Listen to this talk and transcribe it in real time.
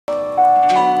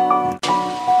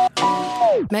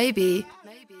Maybe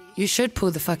you should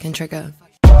pull the fucking trigger.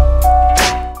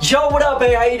 Yo, what up,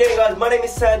 hey? How you doing, guys? My name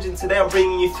is Sangiev, and today I'm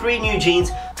bringing you 3 new jeans.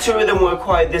 2 of them were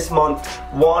acquired this month.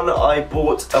 One I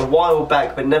bought a while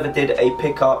back, but never did a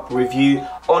pickup review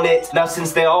on it. Now,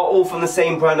 since they are all from the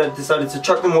same brand, I decided to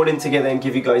chuck them all in together and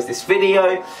give you guys this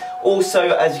video. Also,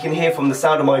 as you can hear from the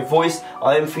sound of my voice,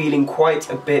 I am feeling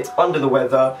quite a bit under the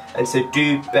weather, and so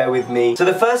do bear with me. So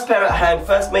the first pair at hand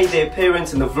first made their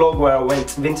appearance in the vlog where I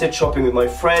went vintage shopping with my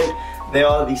friend. They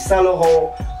are the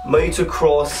Sangiev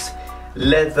motocross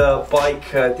leather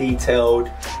biker detailed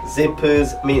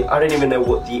zippers. I mean, I don't even know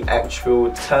what the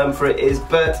actual term for it is,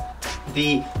 but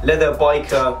the leather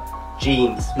biker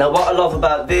jeans. Now, what I love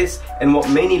about this, and what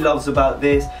many loves about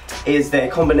this, is their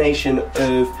combination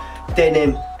of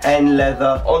denim and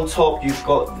leather. On top, you've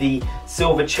got the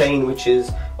silver chain, which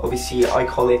is obviously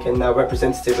iconic and now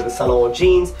representative of the Sangiev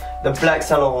jeans. The black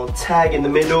Sangiev tag in the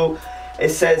middle. It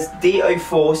says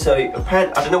DO4, so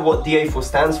apparently, I don't know what DO4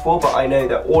 stands for, but I know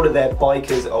that all of their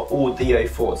bikers are all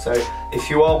DO4. So if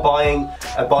you are buying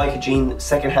a biker jean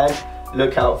secondhand,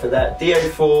 look out for that.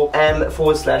 DO4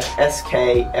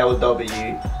 M/SK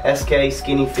LW. SK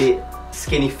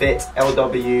skinny fit,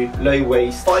 LW, low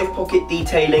waist. 5 pocket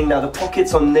detailing. Now the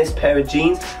pockets on this pair of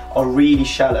jeans are really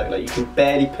shallow, like you can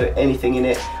barely put anything in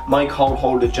it. My card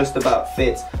holder just about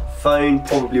fits. Phone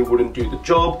probably wouldn't do the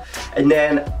job. And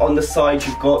then on the side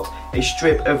you've got a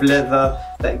strip of leather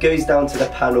that goes down to the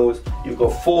panels. You've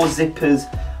got 4 zippers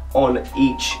on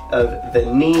each of the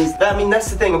knees. I mean,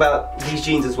 that's the thing about these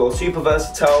jeans as well, super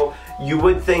versatile. You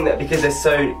would think that because they're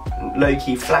so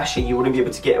low-key flashy, you wouldn't be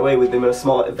able to get away with them in a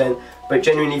smart event, but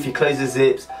genuinely if you close the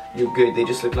zips, you're good. They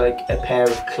just look like a pair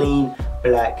of clean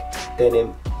black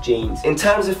denim jeans. In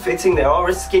terms of fitting, they are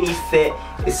a skinny fit,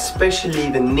 especially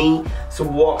the knee. So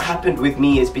what happened with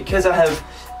me is, because I've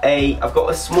got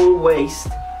a small waist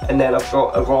and then I've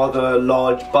got a rather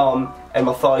large bum, and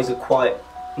my thighs are quite,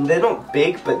 they're not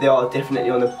big, but they are definitely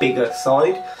on the bigger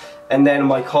side. And then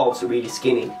my calves are really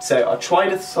skinny. So I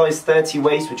tried a size 30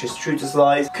 waist, which is true to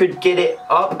size. Could get it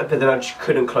up, but then I just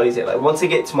couldn't close it. Like once I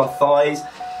get to my thighs,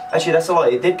 actually that's a lie,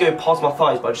 it did go past my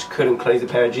thighs, but I just couldn't close a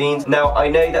pair of jeans. Now I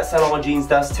know that Sangiev jeans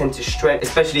does tend to stretch,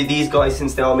 especially these guys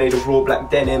since they are made of raw black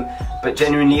denim, but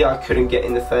genuinely I couldn't get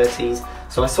in the 30s.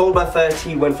 So I sold my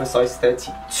 30, went for a size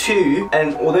 32,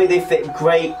 and although they fit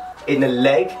great in the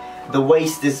leg, the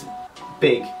waist is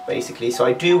big basically. So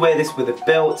I do wear this with a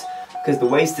belt because the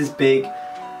waist is big,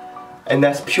 and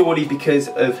that's purely because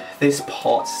of this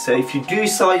part. So if you do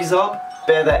size up,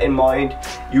 bear that in mind.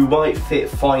 You might fit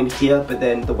fine here, but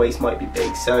then the waist might be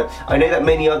big. So I know that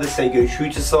many others say go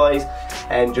true to size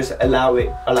and just allow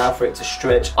for it to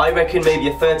stretch. I reckon maybe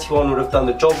a 31 would have done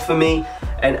the job for me.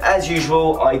 And as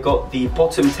usual, I got the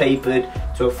bottom tapered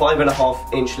to a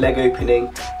 5.5-inch leg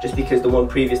opening, just because the one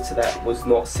previous to that was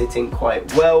not sitting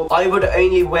quite well. I would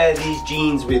only wear these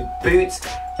jeans with boots,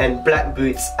 and black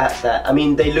boots at that. I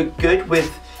mean, they look good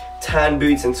with tan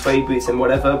boots and suede boots and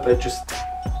whatever, but just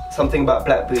something about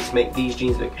black boots make these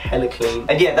jeans look hella clean.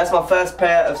 And yeah, that's my first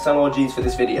pair of Sangiev jeans for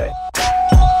this video.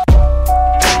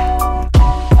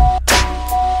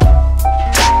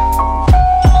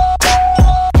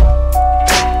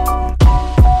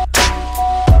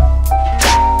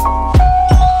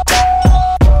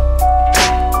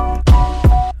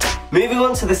 Moving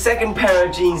on to the second pair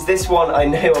of jeans. This one I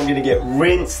know I'm gonna get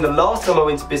rinsed. The last time I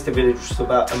went to Bicester Village, which was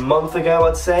about a month ago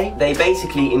I'd say, they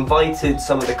basically invited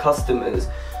some of the customers,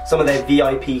 some of their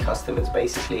VIP customers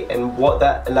basically, and what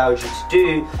that allows you to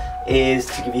do is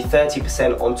to give you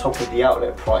 30% on top of the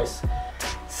outlet price.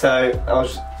 So I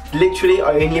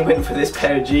only went for this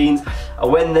pair of jeans. I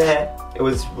went there,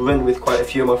 went with quite a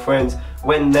few of my friends,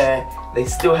 went there, they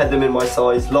still had them in my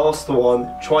size, last one,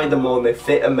 tried them on, they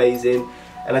fit amazing.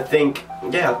 And I think,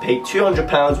 yeah, I paid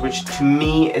 £200, which to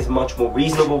me is a much more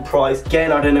reasonable price.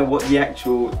 Again, I don't know what the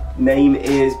actual name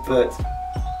is, but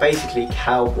basically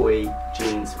cowboy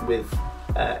jeans with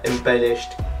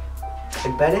embellished?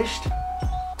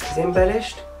 Is it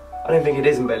embellished? I don't think it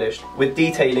is embellished. With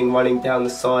detailing running down the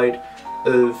side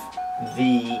of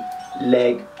the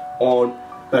leg on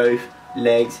both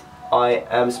legs. I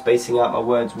am spacing out my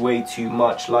words way too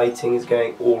much. Lighting is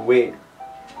going all weird.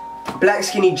 Black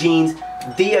skinny jeans,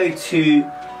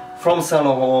 DO2 from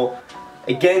Sangiev.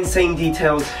 Again, same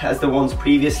details as the ones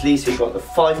previously. So you've got the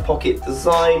 5-pocket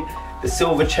design. The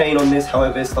silver chain on this,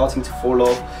 however, is starting to fall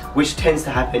off, which tends to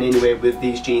happen anyway with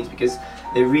these jeans because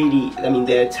they're really, I mean,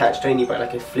 they're attached only by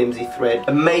like a flimsy thread.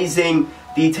 Amazing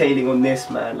detailing on this,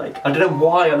 man. Like, I don't know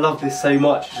why I love this so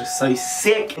much. It's just so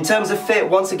sick. In terms of fit,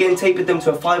 once again, tapered them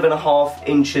to a 5.5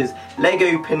 inches leg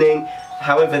opening.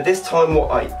 However, this time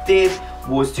what I did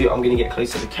was to, I'm gonna get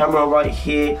close to the camera right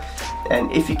here,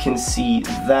 and if you can see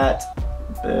that,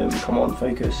 come on,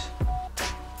 focus.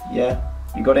 Yeah,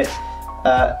 you got it.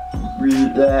 I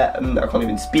can't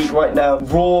even speak right now.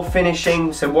 Raw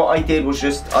finishing. So what I did was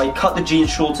just, I cut the jeans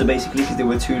shorter basically because they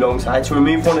were too long, so I had to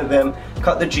remove one of them,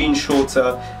 cut the jeans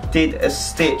shorter, did a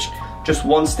stitch, just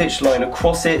one stitch line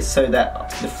across it so that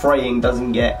the fraying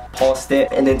doesn't get past it,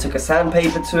 and then took a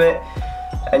sandpaper to it,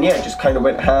 and yeah, just kind of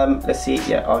went ham. Let's see,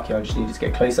 yeah, okay, I just needed to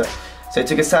get closer. So I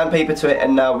took a sandpaper to it,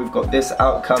 and now we've got this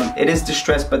outcome. It is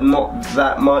distressed, but not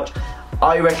that much.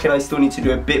 I reckon I still need to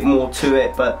do a bit more to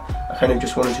it, but I kind of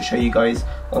just wanted to show you guys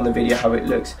on the video how it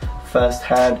looks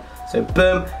firsthand. So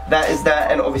boom, that is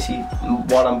that, and obviously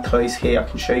while I'm close here I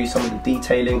can show you some of the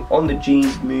detailing on the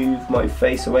jeans. Move my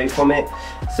face away from it.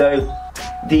 So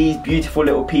these beautiful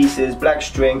little pieces, black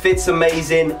string, fits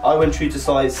amazing. I went true to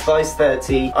size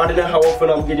 30. I don't know how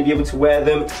often I'm going to be able to wear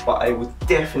them, but I will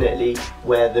definitely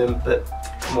wear them. But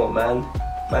come on, man,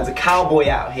 man's a cowboy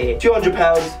out here.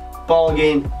 £200.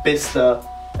 Bargain, Bista,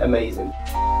 amazing.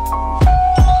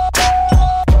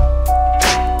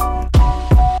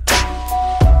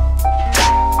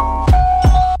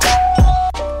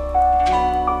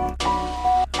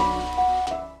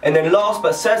 And then last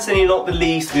but certainly not the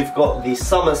least, we've got the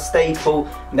summer staple,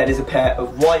 and that is a pair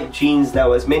of white jeans.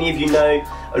 Now, as many of you know,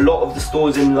 a lot of the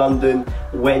stores in London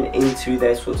went into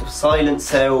their sort of silent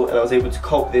sale, and I was able to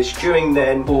cop this during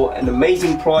then for an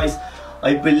amazing price.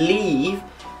 I believe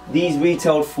these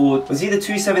retailed for, was either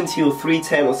 £270 or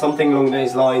 £310 or something along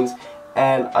those lines,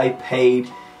 and I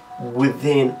paid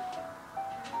within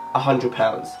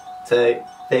 £100. So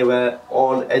they were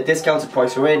on a discounted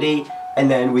price already, and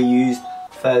then we used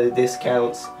further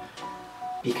discounts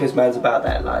because man's about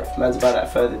that life. Man's about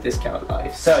that further discount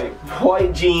life. So,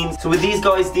 white jeans. So with these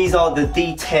guys, these are the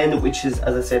D10, which is,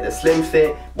 as I said, a slim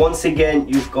fit. Once again,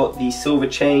 you've got the silver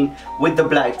chain with the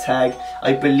black tag.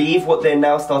 I believe what they're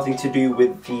now starting to do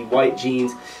with the white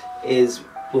jeans is,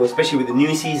 well, especially with the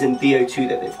new season DO2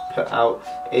 that they've put out,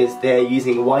 is they're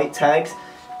using white tags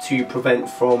to prevent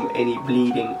from any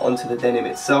bleeding onto the denim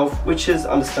itself, which is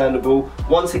understandable.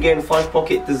 Once again,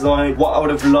 5-pocket design. What I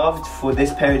would have loved for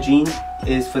this pair of jeans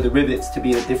is for the rivets to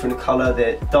be in a different colour.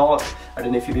 They're dark. I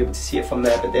don't know if you'll be able to see it from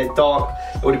there, but they're dark.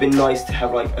 It would have been nice to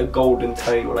have like a golden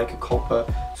tone or like a copper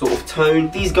sort of tone.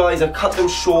 These guys, I cut them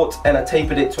short and I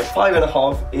tapered it to a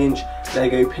 5.5-inch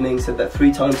leg opening, said that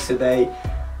 3 times today,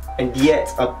 and yet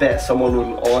I bet someone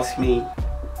will ask me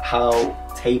how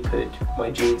tapered my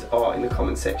jeans are in the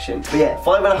comment section. But yeah,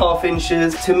 5.5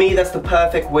 inches. To me, that's the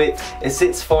perfect width. It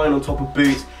sits fine on top of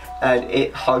boots, and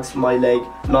it hugs my leg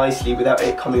nicely without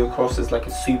it coming across as like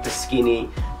a super skinny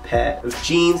pair of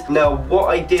jeans. Now, what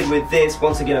I did with this,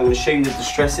 once again, I'm going to show you the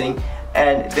distressing,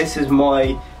 and this is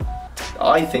my,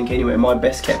 I think anyway, my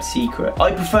best kept secret.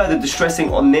 I prefer the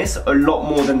distressing on this a lot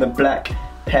more than the black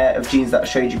pair of jeans that I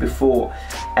showed you before,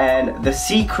 and the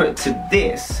secret to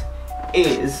this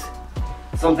is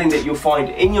something that you'll find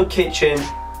in your kitchen,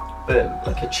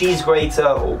 like a cheese grater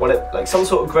or whatever, like some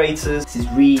sort of graters. This is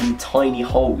really tiny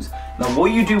holes. Now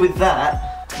what you do with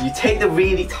that, you take the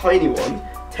really tiny one,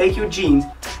 take your jeans,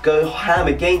 go ham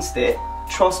against it.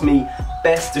 Trust me,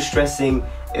 best distressing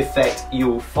effect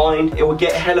you'll find. It will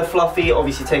get hella fluffy,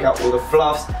 obviously take out all the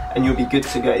fluffs, and you'll be good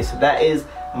to go. So that is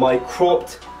my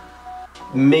cropped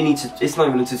mini, it's not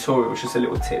even a tutorial, it's just a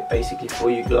little tip basically for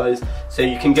you guys. So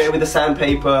you can go with the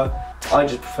sandpaper. I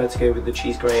just prefer to go with the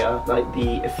cheese grater. Like,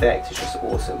 the effect is just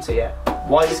awesome. So yeah,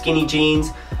 white skinny jeans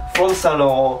from Saint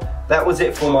Laurent. That was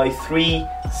it for my 3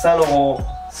 Saint Laurent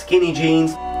skinny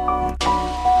jeans.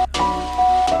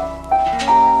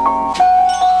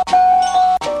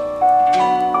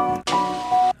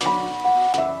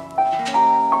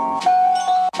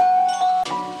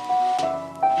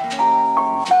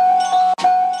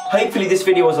 Hopefully this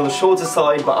video was on the shorter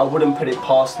side, but I wouldn't put it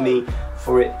past me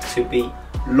for it to be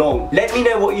long. Let me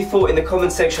know what you thought in the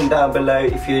comment section down below.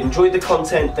 If you enjoyed the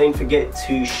content, don't forget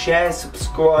to share,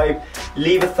 subscribe,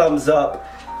 leave a thumbs up.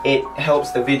 It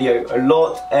helps the video a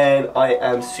lot, and I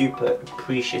am super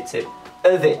appreciative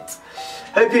of it.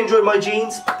 Hope you enjoyed my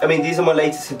jeans. I mean, these are my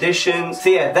latest additions. So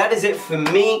yeah, that is it for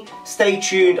me. Stay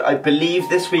tuned. I believe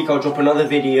this week I'll drop another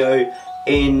video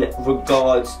in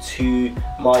regards to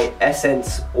my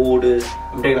Essence orders.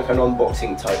 I'm doing like an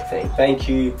unboxing type thing. Thank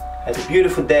you. Have a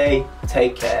beautiful day.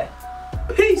 Take care.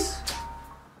 Peace.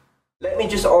 Let me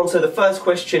just answer the first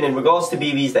question in regards to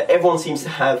BBs that everyone seems to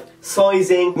have.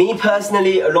 Sizing. Me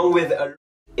personally, along with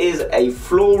is a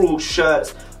floral shirt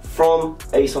from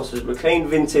ASOS's Reclaimed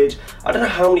Vintage. I don't know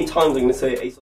how many times I'm going to say ASOS.